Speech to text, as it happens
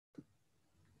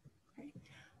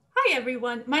Hi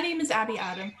everyone, my name is Abby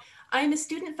Adam. I am a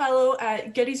student fellow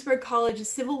at Gettysburg College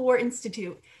Civil War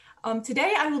Institute.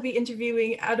 Today I will be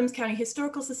interviewing Adams County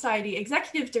Historical Society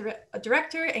Executive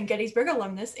Director and Gettysburg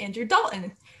alumnus, Andrew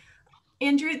Dalton.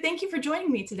 Andrew, thank you for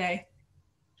joining me today.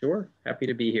 Sure, happy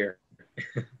to be here.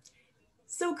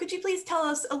 So could you please tell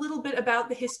us a little bit about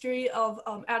the history of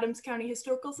Adams County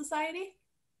Historical Society?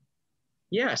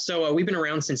 Yeah, so we've been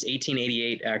around since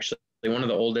 1888, actually, one of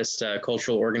the oldest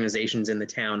cultural organizations in the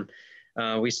town.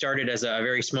 We started as a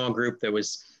very small group that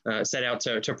was set out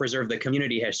to preserve the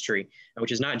community history,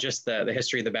 which is not just the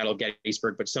history of the Battle of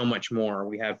Gettysburg, but so much more.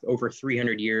 We have over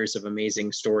 300 years of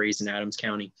amazing stories in Adams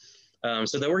County.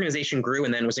 So the organization grew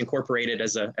and then was incorporated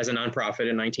as a nonprofit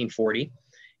in 1940.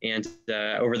 And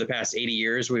over the past 80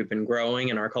 years, we've been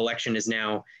growing, and our collection is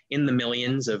now in the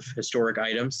millions of historic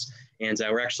items. And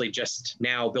we're actually just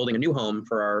now building a new home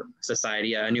for our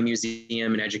society, a new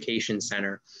museum and education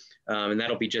center. And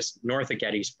that'll be just north of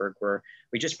Gettysburg, where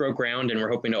we just broke ground and we're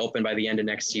hoping to open by the end of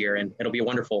next year. And it'll be a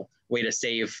wonderful way to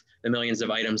save the millions of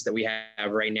items that we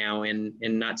have right now in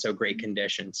not so great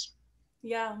conditions.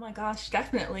 Yeah, oh my gosh,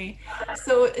 definitely.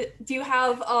 So do you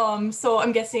have, so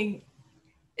I'm guessing,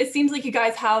 it seems like you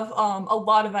guys have a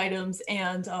lot of items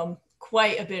and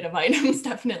quite a bit of items,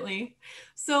 definitely.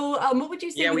 So what would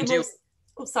you say we the do. most,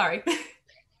 oh, sorry.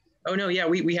 Oh no, yeah,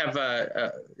 we have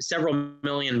several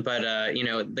million, but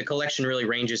the collection really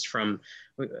ranges from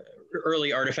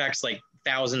early artifacts like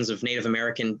thousands of Native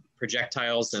American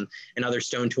projectiles and other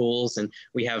stone tools, and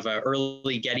we have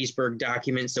early Gettysburg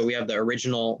documents. So we have the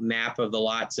original map of the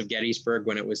lots of Gettysburg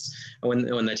when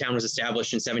the town was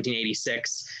established in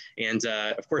 1786, and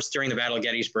of course during the Battle of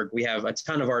Gettysburg, we have a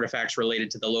ton of artifacts related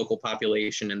to the local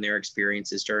population and their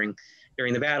experiences during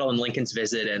the battle and Lincoln's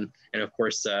visit, and of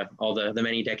course all the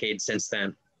many decades since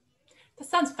then. That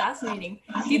sounds fascinating.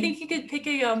 Do you think you could pick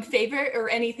a favorite or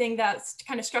anything that's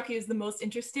kind of struck you as the most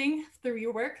interesting through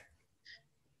your work?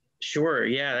 Sure,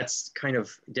 yeah, that's kind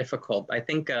of difficult. I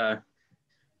think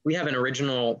we have an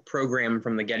original program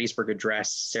from the Gettysburg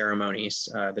Address ceremonies,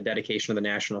 the dedication of the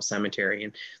National Cemetery,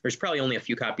 and there's probably only a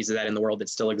few copies of that in the world that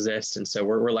still exist, and so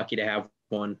we're lucky to have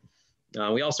one.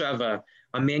 We also have a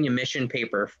manumission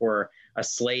paper for a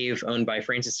slave owned by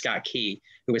Francis Scott Key,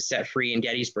 who was set free in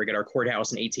Gettysburg at our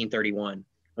courthouse in 1831.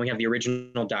 We have the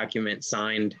original document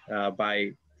signed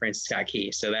by Francis Scott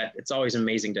Key. So that it's always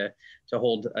amazing to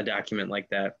hold a document like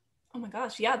that. Oh my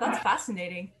gosh, yeah, that's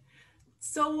fascinating.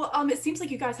 So it seems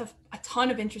like you guys have a ton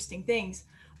of interesting things.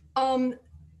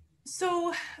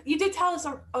 So you did tell us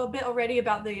a bit already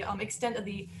about the extent of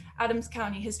the Adams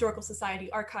County Historical Society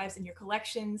archives in your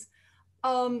collections.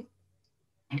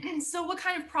 So what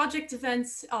kind of project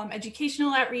events,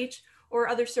 educational outreach, or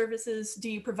other services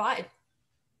do you provide?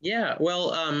 Yeah,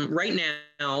 well, right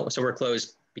now, so we're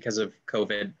closed because of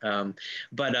COVID,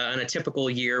 but on a typical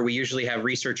year, we usually have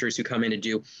researchers who come in to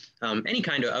do any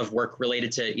kind of work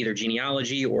related to either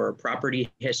genealogy or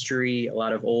property history, a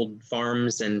lot of old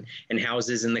farms and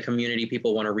houses in the community.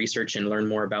 People want to research and learn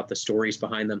more about the stories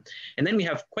behind them. And then we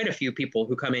have quite a few people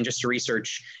who come in just to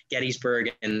research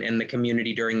Gettysburg and the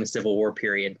community during the Civil War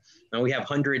period. We have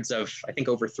hundreds of, I think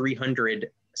over 300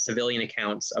 civilian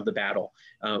accounts of the battle,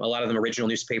 a lot of them original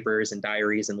newspapers and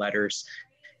diaries and letters.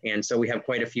 And so we have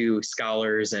quite a few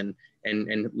scholars and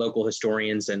local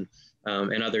historians and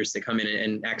others that come in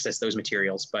and access those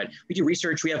materials. But we do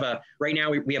research. We have right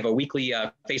now we have a weekly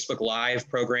Facebook Live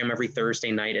program every Thursday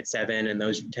night at 7, and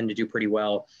those tend to do pretty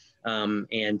well.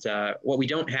 What we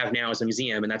don't have now is a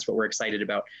museum, and that's what we're excited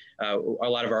about. A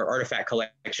lot of our artifact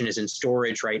collection is in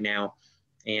storage right now.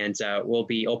 And we'll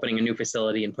be opening a new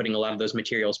facility and putting a lot of those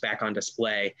materials back on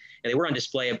display. And they were on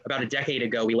display about a decade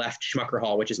ago. We left Schmucker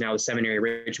Hall, which is now the Seminary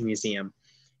Ridge Museum.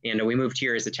 And we moved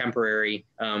here as a temporary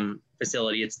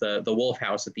facility. It's the Wolf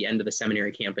House at the end of the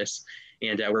seminary campus.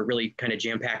 And we're really kind of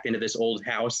jam-packed into this old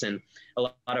house. And a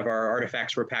lot of our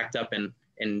artifacts were packed up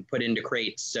and put into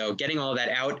crates. So getting all of that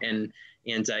out and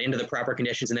into the proper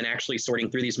conditions, and then actually sorting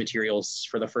through these materials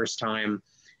for the first time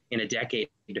in a decade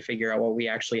to figure out what we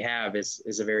actually have is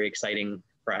a very exciting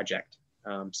project.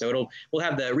 So we'll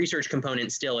have the research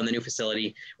component still in the new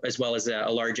facility, as well as a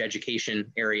large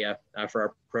education area for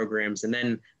our programs. And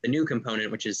then the new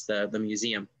component, which is the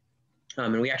museum.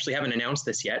 And we actually haven't announced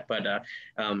this yet, but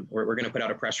we're going to put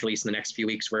out a press release in the next few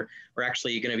weeks. We're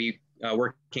actually going to be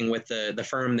working with the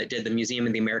firm that did the Museum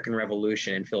of the American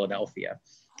Revolution in Philadelphia.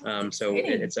 So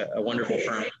it's a wonderful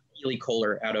firm. Healy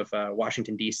Kohler out of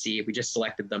Washington, D.C. We just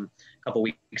selected them a couple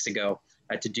weeks ago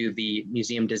to do the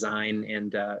museum design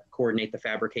and coordinate the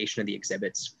fabrication of the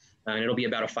exhibits. And it'll be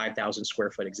about a 5,000 square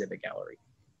foot exhibit gallery.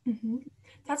 Mm-hmm.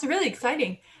 That's really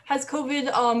exciting. Has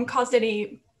COVID caused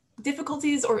any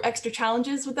difficulties or extra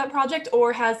challenges with that project,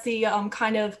 or has the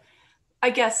kind of, I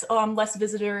guess, less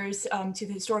visitors to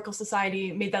the Historical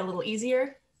Society made that a little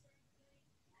easier?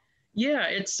 Yeah,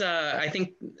 it's. I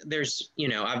think there's,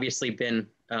 obviously been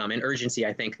an urgency.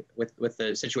 I think with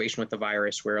the situation with the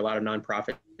virus, where a lot of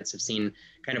nonprofits have seen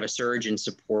kind of a surge in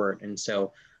support, and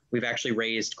so we've actually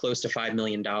raised close to $5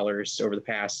 million over the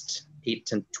past 8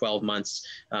 to 12 months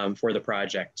for the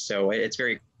project. So it's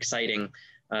very exciting.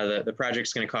 The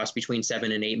project's going to cost between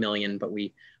 7 and 8 million, but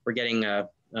we're getting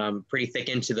pretty thick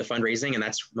into the fundraising, and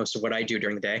that's most of what I do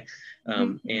during the day.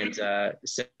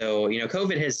 So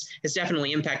COVID has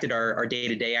definitely impacted our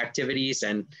day-to-day activities,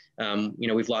 and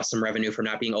we've lost some revenue from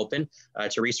not being open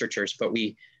to researchers. But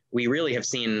we really have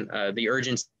seen the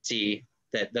urgency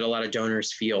that a lot of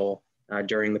donors feel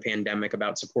during the pandemic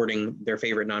about supporting their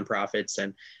favorite nonprofits,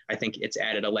 and I think it's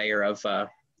added a layer of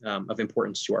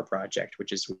importance to our project,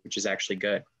 which is actually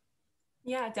good.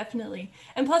 Yeah, definitely.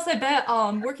 And plus, I bet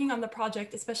working on the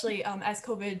project, especially as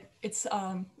COVID,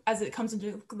 as it comes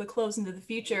into the close into the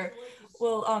future,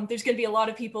 well, there's going to be a lot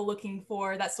of people looking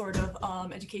for that sort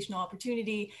of educational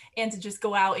opportunity and to just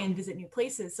go out and visit new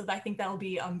places. So I think that'll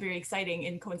be very exciting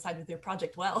and coincide with your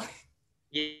project well.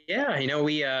 Yeah,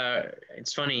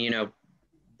 it's funny,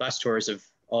 bus tours have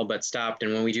all but stopped,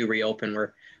 and when we do reopen,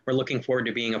 we're looking forward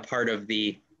to being a part of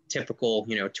the typical,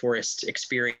 tourist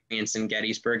experience in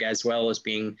Gettysburg, as well as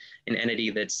being an entity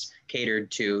that's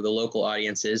catered to the local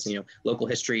audiences. Local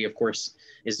history, of course,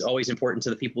 is always important to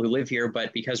the people who live here,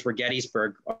 but because we're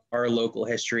Gettysburg, our local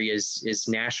history is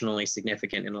nationally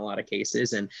significant in a lot of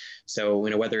cases. And so,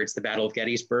 whether it's the Battle of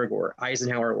Gettysburg or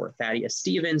Eisenhower or Thaddeus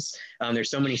Stevens, there's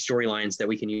so many storylines that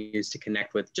we can use to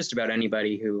connect with just about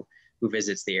anybody who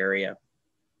visits the area.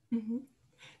 Mm-hmm.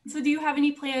 So do you have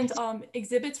any planned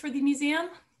exhibits for the museum?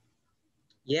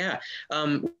 Yeah,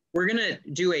 we're going to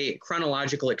do a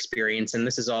chronological experience, and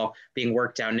this is all being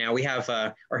worked out now. We have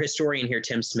our historian here,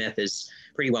 Tim Smith, is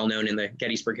pretty well known in the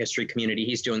Gettysburg history community.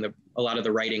 He's doing a lot of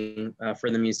the writing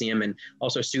for the museum, and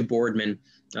also Sue Boardman,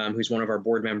 who's one of our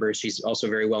board members. She's also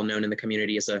very well known in the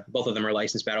community both of them are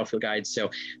licensed battlefield guides. So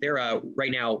they're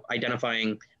right now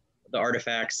identifying the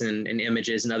artifacts and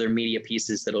images and other media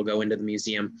pieces that'll go into the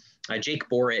museum. Jake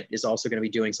Borrett is also going to be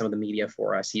doing some of the media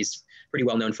for us. He's pretty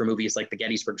well known for movies like The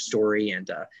Gettysburg Story, and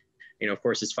of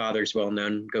course, his father's well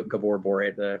known, Gabor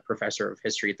Borrett, the professor of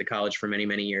history at the college for many,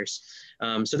 many years.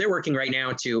 So they're working right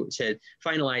now to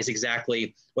finalize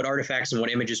exactly what artifacts and what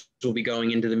images will be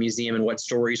going into the museum and what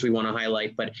stories we want to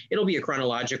highlight. But it'll be a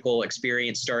chronological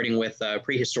experience starting with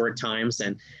prehistoric times.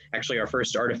 And actually, our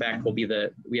first artifact will be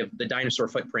we have the dinosaur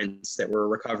footprints that were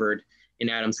recovered in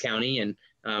Adams County. And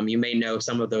you may know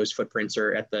some of those footprints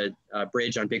are at the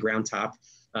bridge on Big Round Top.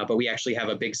 But we actually have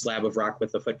a big slab of rock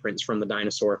with the footprints from the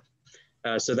dinosaur.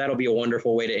 So that'll be a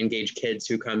wonderful way to engage kids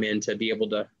who come in to be able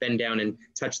to bend down and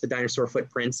touch the dinosaur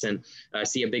footprints and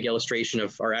see a big illustration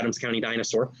of our Adams County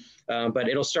dinosaur. But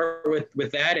it'll start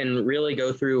with that and really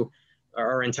go through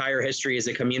our entire history as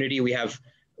a community. We have,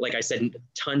 like I said,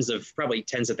 probably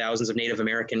tens of thousands of Native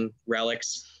American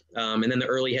relics. And then the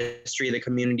early history of the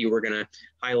community, we're going to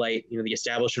highlight, the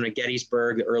establishment of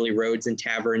Gettysburg, the early roads and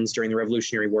taverns during the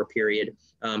Revolutionary War period.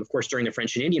 Of course, during the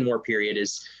French and Indian War period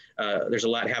there's a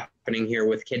lot happening here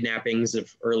with kidnappings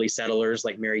of early settlers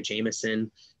like Mary Jameson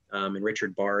and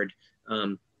Richard Bard.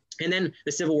 And then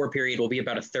the Civil War period will be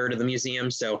about a third of the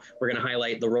museum. So we're going to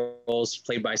highlight the roles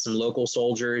played by some local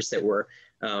soldiers that were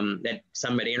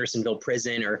some at Andersonville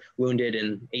Prison or wounded in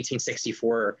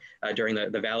 1864 during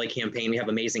the Valley Campaign. We have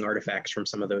amazing artifacts from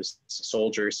some of those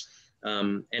soldiers.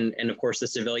 And of course, the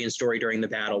civilian story during the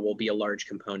battle will be a large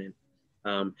component.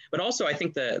 But also, I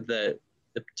think the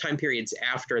time periods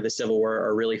after the Civil War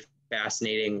are really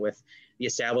fascinating, with the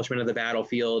establishment of the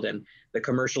battlefield and the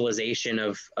commercialization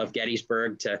of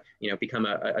Gettysburg to become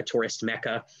a tourist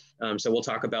mecca. So we'll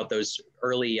talk about those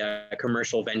early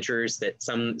commercial ventures that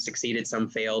some succeeded, some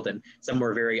failed, and some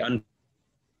were very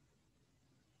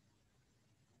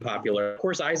unpopular. Of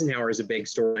course, Eisenhower is a big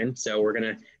storyline, so we're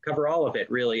going to cover all of it,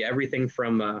 really, everything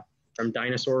from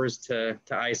dinosaurs to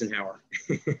Eisenhower.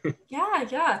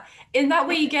 Yeah. And that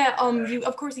way you get,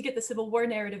 of course you get the Civil War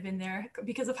narrative in there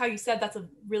because of how you said that's a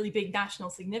really big national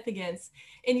significance.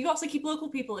 And you also keep local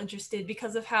people interested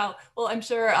because of how, well, I'm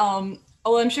sure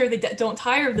they don't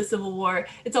tire of the Civil War.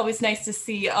 It's always nice to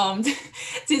see,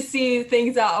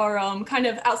 things that are kind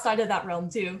of outside of that realm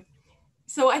too.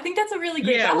 So I think that's a really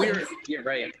great balance. Yeah,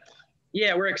 right.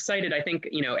 Yeah, we're excited. I think,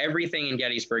 everything in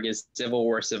Gettysburg is Civil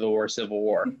War, Civil War, Civil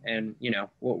War. And,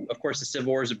 of course, the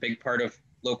Civil War is a big part of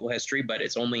local history, but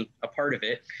it's only a part of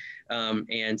it.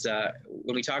 And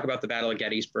when we talk about the Battle of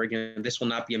Gettysburg, this will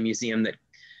not be a museum that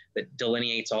that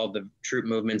delineates all the troop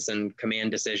movements and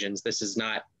command decisions. This is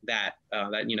not that.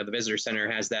 The visitor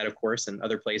center has that, of course, and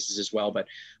other places as well. But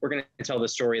we're going to tell the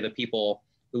story of the people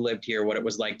who lived here, what it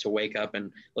was like to wake up and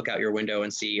look out your window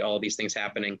and see all of these things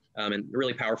happening, and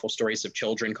really powerful stories of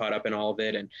children caught up in all of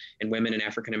it, and women and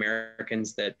African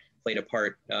Americans that played a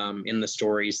part in the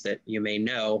stories that you may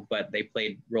know, but they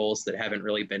played roles that haven't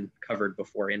really been covered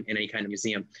before in any kind of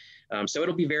museum. So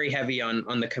it'll be very heavy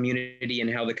on the community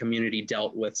and how the community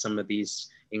dealt with some of these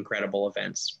incredible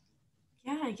events.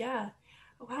 Yeah.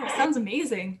 Wow, sounds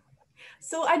amazing.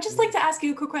 So I'd just like to ask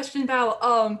you a quick question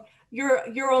about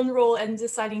your own role in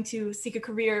deciding to seek a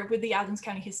career with the Adams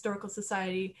County Historical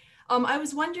Society. I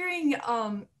was wondering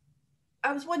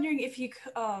if you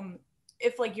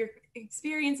if like your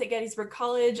experience at Gettysburg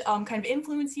College kind of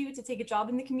influenced you to take a job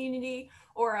in the community,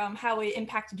 or how it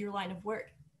impacted your line of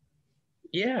work.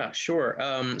 Yeah, sure.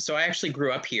 So I actually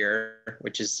grew up here,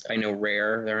 which is, I know,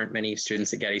 rare. There aren't many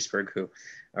students at Gettysburg who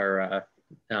are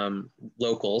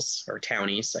locals or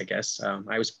townies, I guess.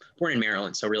 I was born in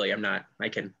Maryland, so really I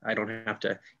don't have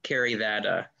to carry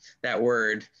that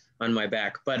word on my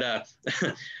back. But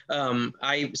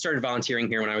I started volunteering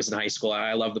here when I was in high school.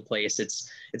 I love the place. It's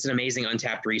an amazing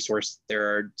untapped resource. There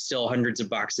are still hundreds of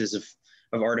boxes of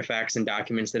artifacts and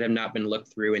documents that have not been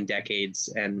looked through in decades,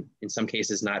 and in some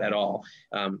cases not at all.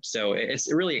 So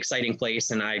it's a really exciting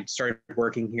place, and I started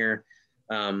working here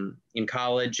in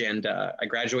college, and I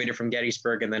graduated from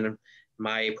Gettysburg, and then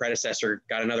my predecessor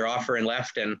got another offer and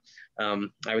left, and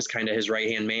I was kind of his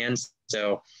right-hand man.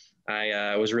 So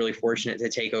I was really fortunate to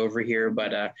take over here.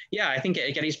 But yeah, I think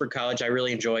at Gettysburg College, I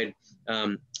really enjoyed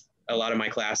a lot of my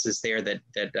classes there that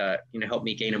helped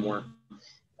me gain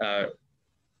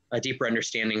a deeper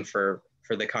understanding for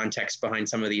the context behind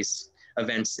some of these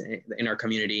events in our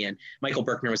community. And Michael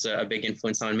Berkner was a big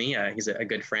influence on me. He's a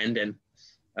good friend, and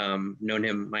known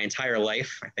him my entire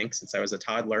life, I think, since I was a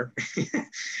toddler.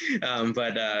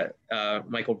 But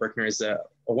Michael Berkner is a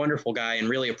wonderful guy and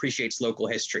really appreciates local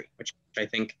history, which I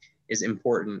think is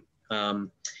important.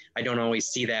 I don't always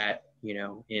see that,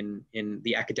 in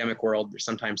the academic world.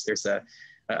 Sometimes there's a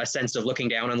sense of looking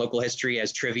down on local history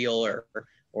as trivial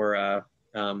or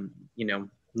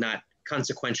not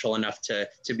consequential enough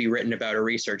to be written about or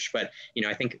researched. But,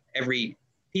 I think every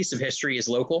piece of history is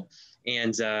local,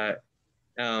 and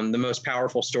the most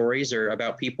powerful stories are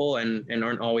about people, and they're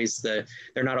not always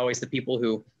the people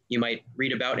who you might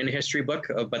read about in a history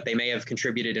book, but they may have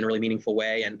contributed in a really meaningful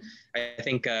way. And I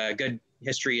think good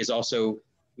history is also,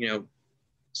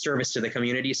 service to the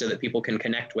community, so that people can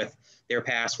connect with their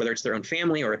past, whether it's their own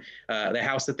family or the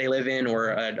house that they live in,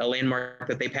 or a landmark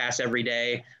that they pass every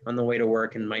day on the way to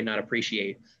work and might not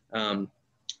appreciate.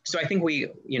 So I think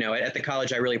at the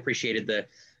college, I really appreciated the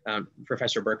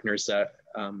Professor Berkner's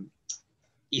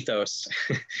ethos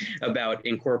about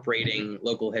incorporating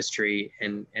local history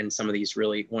and some of these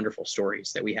really wonderful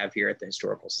stories that we have here at the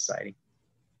Historical Society.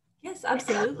 Yes,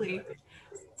 absolutely.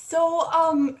 So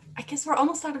I guess we're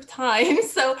almost out of time.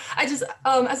 So I just,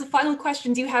 as a final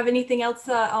question, do you have anything else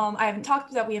that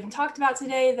we haven't talked about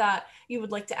today that you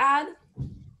would like to add?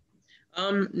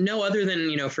 No, other than,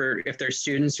 if there's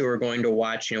students who are going to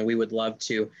watch, we would love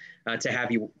to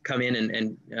have you come in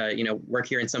and work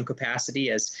here in some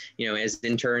capacity as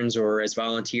interns or as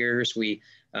volunteers. We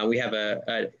have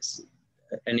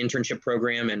an internship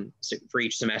program, and for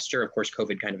each semester. Of course,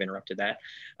 COVID kind of interrupted that.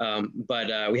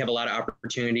 But we have a lot of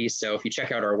opportunities. So if you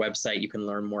check out our website, you can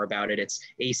learn more about it. It's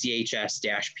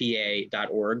achs-pa.org,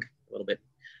 a little bit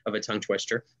of a tongue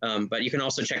twister. But you can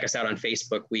also check us out on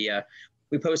Facebook. We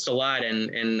post a lot,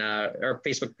 and our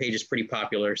Facebook page is pretty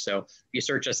popular. So if you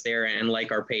search us there and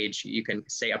like our page, you can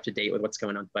stay up to date with what's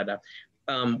going on. But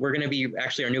we're going to be,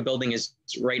 actually, our new building is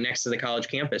right next to the college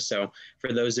campus. So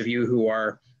for those of you who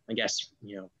are, I guess,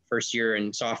 first year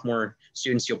and sophomore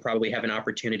students, you'll probably have an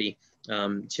opportunity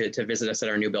to visit us at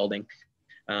our new building.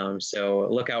 So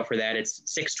look out for that. It's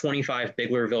 625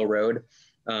 Biglerville Road,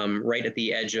 right at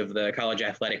the edge of the college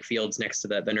athletic fields next to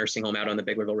the nursing home out on the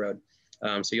Biglerville Road.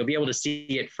 So you'll be able to see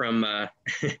it from,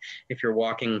 if you're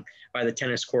walking by the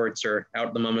tennis courts or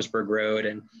out the Mummersburg Road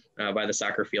and by the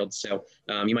soccer fields. So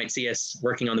you might see us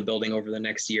working on the building over the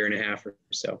next year and a half or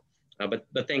so. But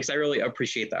thanks, I really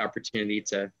appreciate the opportunity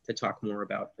to talk more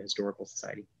about the Historical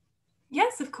Society.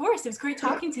 Yes, of course. It was great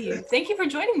talking to you. Thank you for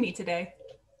joining me today.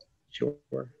 Sure.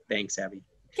 Thanks, Abby.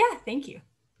 Yeah, thank you.